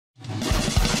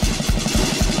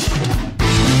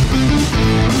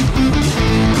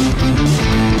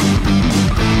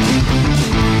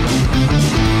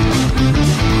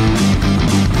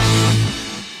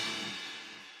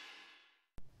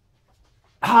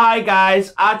Hi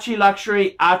guys, Archie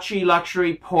Luxury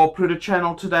Poor Pluta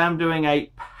channel. Today I'm doing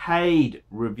a paid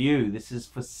review. This is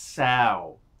for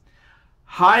Sal.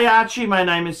 Hi Archie, my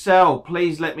name is Sal.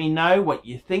 Please let me know what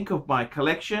you think of my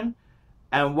collection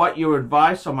and what your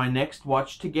advice on my next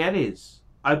watch to get is.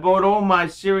 I bought all my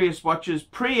Sirius watches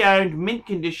pre-owned, mint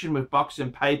condition with box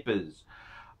and papers.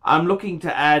 I'm looking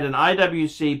to add an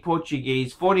IWC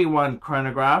Portuguese 41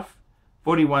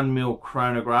 mil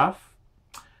chronograph,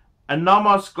 a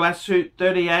Nomos Glashütte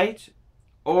 38,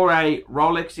 or a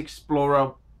Rolex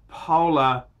Explorer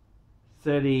Polar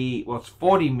 30, well, it's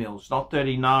 40 mils, not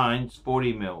 39, it's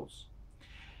 40 mils.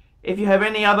 If you have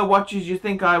any other watches you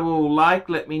think I will like,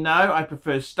 let me know. I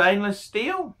prefer stainless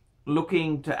steel.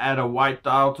 Looking to add a white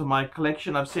dial to my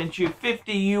collection. I've sent you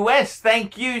 50 US.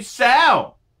 Thank you,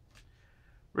 Sal.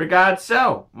 Regards,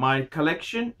 Sal. My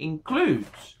collection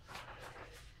includes...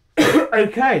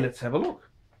 Okay, let's have a look.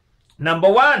 Number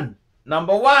one,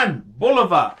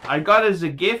 Boulevard. I got as a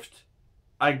gift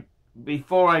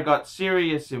before I got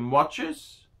serious in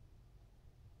watches.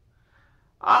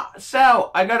 Sal,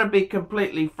 I gotta be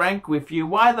completely frank with you.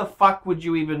 Why the fuck would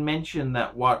you even mention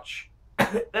that watch?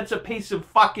 That's a piece of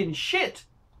fucking shit.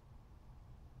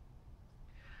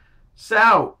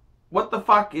 Sal, what the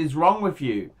fuck is wrong with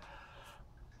you?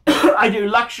 I do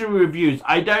luxury reviews.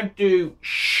 I don't do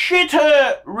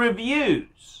shitter reviews.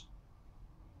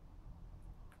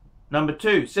 Number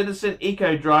two, Citizen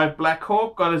Eco Drive Black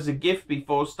Hawk. Got as a gift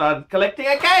before started collecting.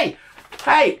 Okay,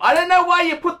 hey, I don't know why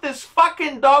you put this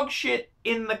fucking dog shit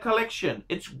in the collection.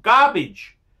 It's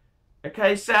garbage.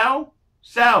 Okay, Sal?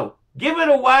 Sal, give it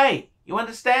away. You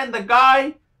understand? The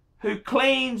guy who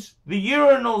cleans the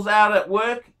urinals out at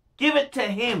work, give it to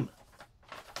him.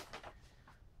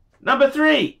 Number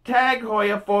three, Tag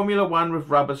Heuer Formula 1 with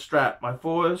rubber strap. My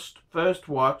first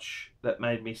watch that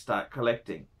made me start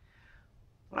collecting.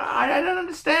 I don't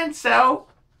understand, Sal.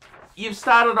 You've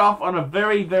started off on a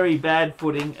very, very bad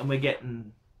footing and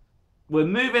we're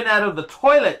moving out of the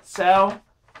toilet, Sal.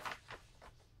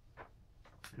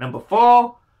 Number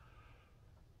four,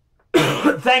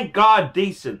 thank God,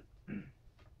 decent.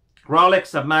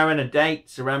 Rolex Submariner date,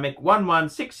 ceramic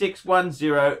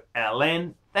 116610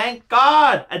 LN. Thank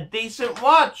God, a decent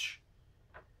watch.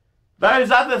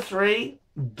 Those other three,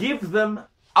 give them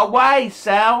away,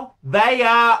 Sal. They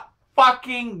are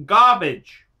fucking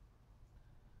garbage.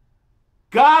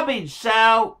 Garbage,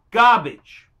 Sal.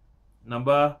 Garbage.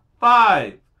 Number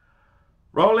five,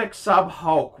 Rolex Sub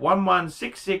Hulk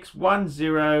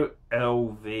 116610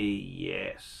 LV.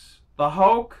 Yes. The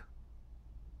Hulk,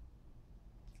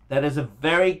 that is a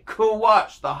very cool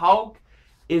watch. The Hulk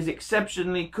is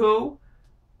exceptionally cool.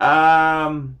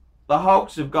 The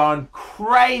Hulks have gone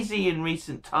crazy in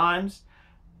recent times.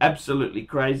 Absolutely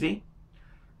crazy.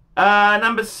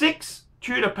 Number six,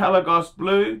 Tudor Pelagos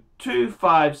Blue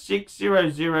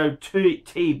 256002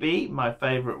 TB, my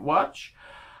favorite watch.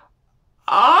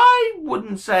 I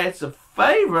wouldn't say it's a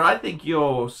favorite. I think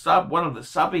one of the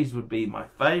subbies would be my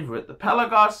favorite. The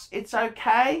Pelagos, it's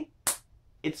okay.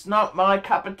 It's not my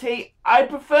cup of tea. I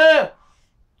prefer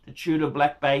the Tudor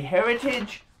Black Bay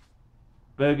Heritage,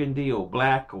 burgundy or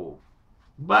black,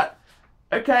 but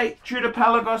okay, Tudor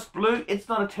Pelagos Blue, it's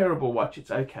not a terrible watch.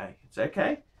 It's okay. It's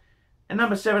okay. And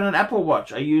number seven, an Apple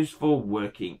Watch I use for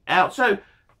working out. So,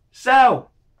 Sal,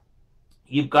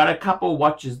 you've got a couple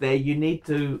watches there you need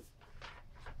to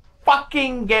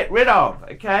fucking get rid of,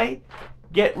 okay?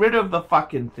 Get rid of the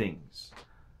fucking things.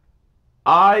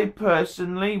 I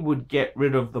personally would get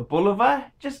rid of the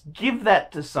Boulevard. Just give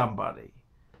that to somebody.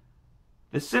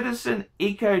 The Citizen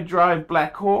Eco Drive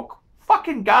Black Hawk,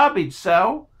 fucking garbage,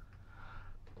 Sal.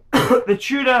 The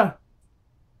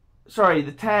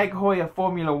Tag Heuer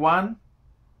Formula 1,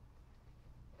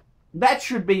 that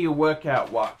should be your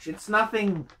workout watch. It's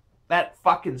nothing that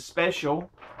fucking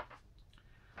special.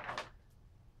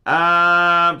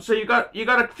 So you got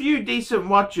a few decent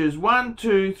watches. 1,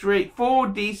 2, 3, 4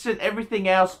 decent. Everything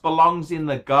else belongs in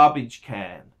the garbage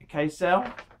can. Okay, Sal?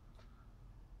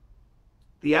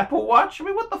 The Apple Watch? I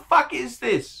mean, what the fuck is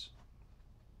this?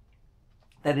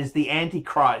 That is the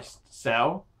Antichrist,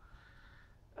 Sal.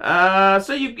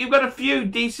 So you've got a few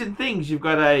decent things. You've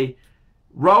got a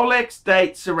Rolex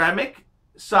date ceramic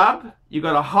sub. You've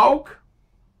got a Hulk.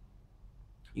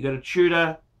 You've got a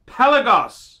Tudor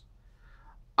Pelagos.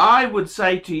 I would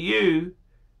say to you,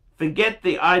 forget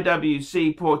the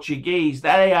IWC Portuguese.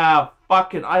 They are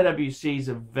fucking... IWC's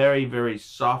a very, very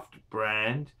soft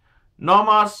brand.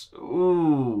 Nomos,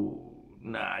 ooh,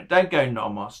 nah, don't go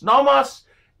Nomos. Nomos,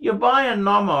 you buy a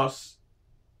Nomos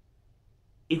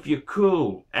if you're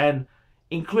cool, and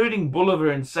including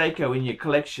Boulevard and Seiko in your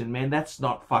collection, man, that's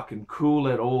not fucking cool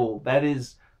at all. That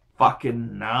is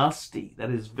fucking nasty.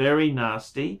 That is very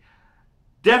nasty.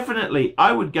 Definitely,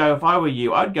 I would go, if I were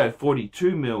you, I'd go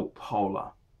 42 mil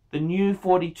Polar. The new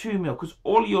 42 mil, because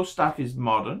all your stuff is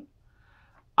modern.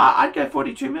 I'd go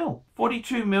 42 mil.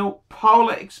 42 mil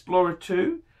Polar Explorer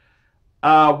 2.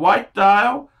 White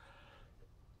dial.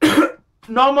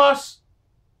 Nomos.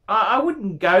 I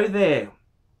wouldn't go there.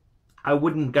 I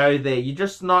wouldn't go there. You're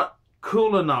just not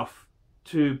cool enough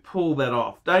to pull that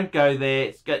off. Don't go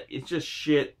there. It's just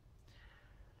shit.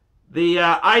 The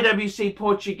IWC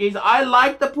Portuguese. I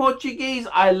like the Portuguese.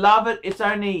 I love it. It's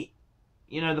only,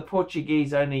 you know, the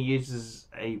Portuguese only uses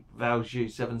a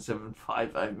Valjoux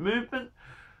 7750 movement,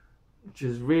 which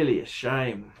is really a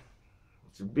shame.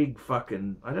 It's a big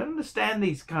fucking... I don't understand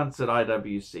these cunts at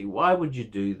IWC. Why would you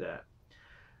do that?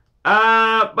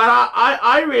 But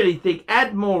I really think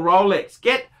add more Rolex.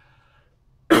 Get...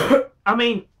 I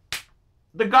mean,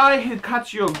 the guy who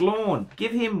cuts your lawn,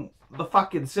 give him the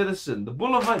fucking Citizen. The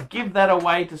Boulevard, give that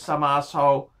away to some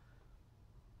asshole.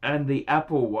 And the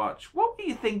Apple Watch. What were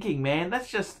you thinking, man? That's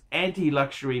just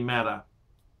anti-luxury matter.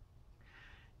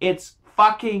 It's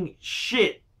fucking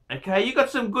shit. Okay, you got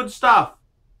some good stuff.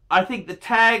 I think the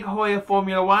Tag Heuer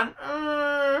Formula 1,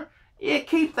 yeah,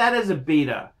 keep that as a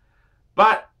beta.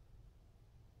 But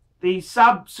the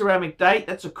Sub Ceramic Date,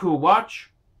 that's a cool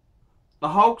watch. The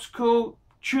Hulk's cool.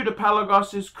 Tudor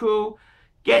Pelagos is cool.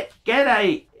 Get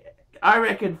a... I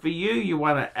reckon for you, you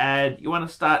want to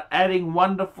start adding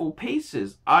wonderful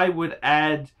pieces. I would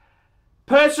add,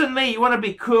 personally, you want to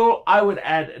be cool, I would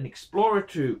add an Explorer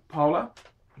 2 Polar,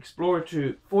 Explorer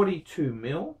 2 42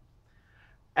 mil,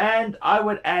 and I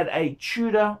would add a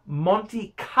Tudor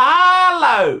Monte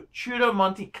Carlo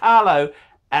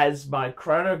as my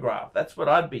chronograph. That's what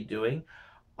I'd be doing.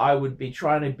 I would be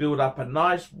trying to build up a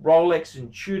nice Rolex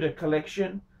and Tudor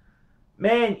collection.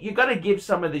 Man, you got to give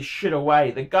some of this shit away.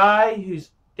 The guy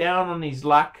who's down on his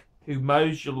luck, who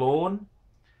mows your lawn,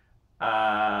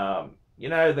 you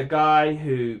know, the guy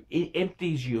who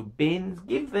empties your bins,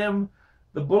 give them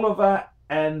the Boulevard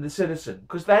and the Citizen,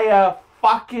 because they are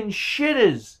fucking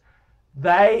shitters.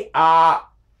 They are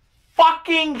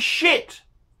fucking shit.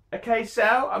 Okay,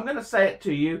 Sal, I'm going to say it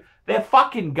to you. They're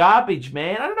fucking garbage,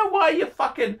 man. I don't know why you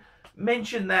fucking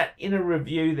mentioned that in a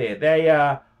review there. They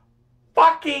are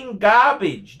fucking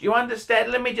garbage. Do you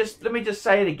understand? Let me just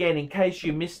say it again in case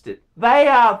you missed it. They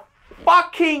are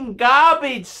fucking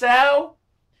garbage, Sal.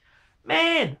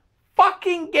 Man,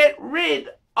 fucking get rid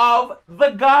of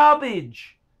the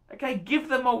garbage. Okay, give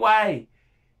them away.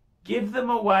 Give them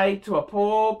away to a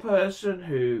poor person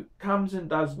who comes and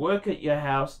does work at your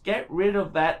house. Get rid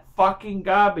of that fucking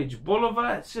garbage.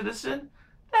 Boulevard, Citizen,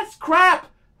 that's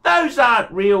crap. Those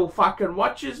aren't real fucking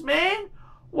watches, man.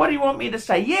 What do you want me to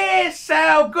say? Yeah,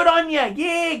 Sal, good on you.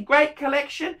 Yeah, great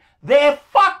collection. They're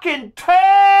fucking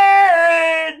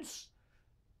turds.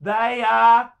 They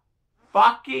are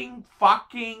fucking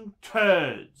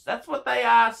turds. That's what they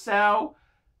are, Sal.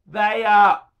 They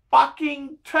are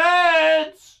fucking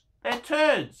turds. They're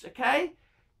turds, okay?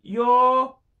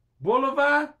 Your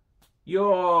Boulevard,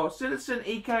 your Citizen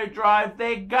Eco Drive,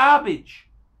 they're garbage.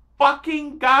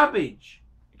 Fucking garbage,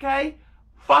 okay?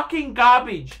 Fucking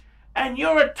garbage. And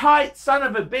you're a tight son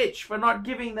of a bitch for not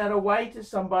giving that away to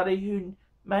somebody who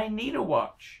may need a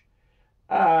watch.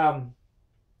 Don't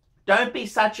be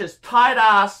such a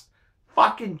tight-ass,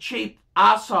 fucking cheap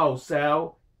asshole,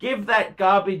 Sal. Give that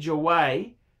garbage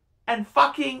away and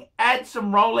fucking add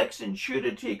some Rolex and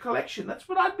Tudor to your collection. That's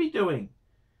what I'd be doing.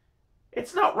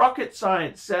 It's not rocket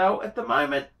science, Sal. At the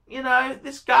moment, you know,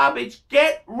 this garbage,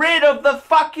 get rid of the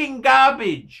fucking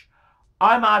garbage.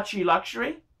 I'm Archie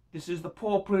Luxury. This is the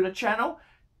Poor Pluta channel.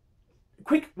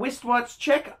 Quick wristwatch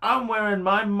check. I'm wearing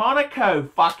my Monaco,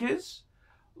 fuckers.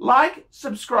 Like,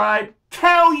 subscribe,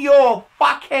 tell your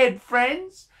fuckhead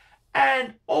friends.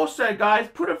 And also, guys,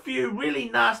 put a few really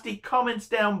nasty comments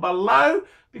down below,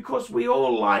 because we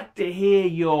all like to hear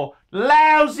your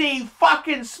lousy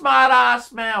fucking smart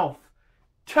ass mouth.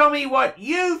 Tell me what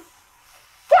you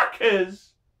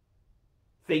fuckers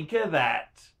think of that.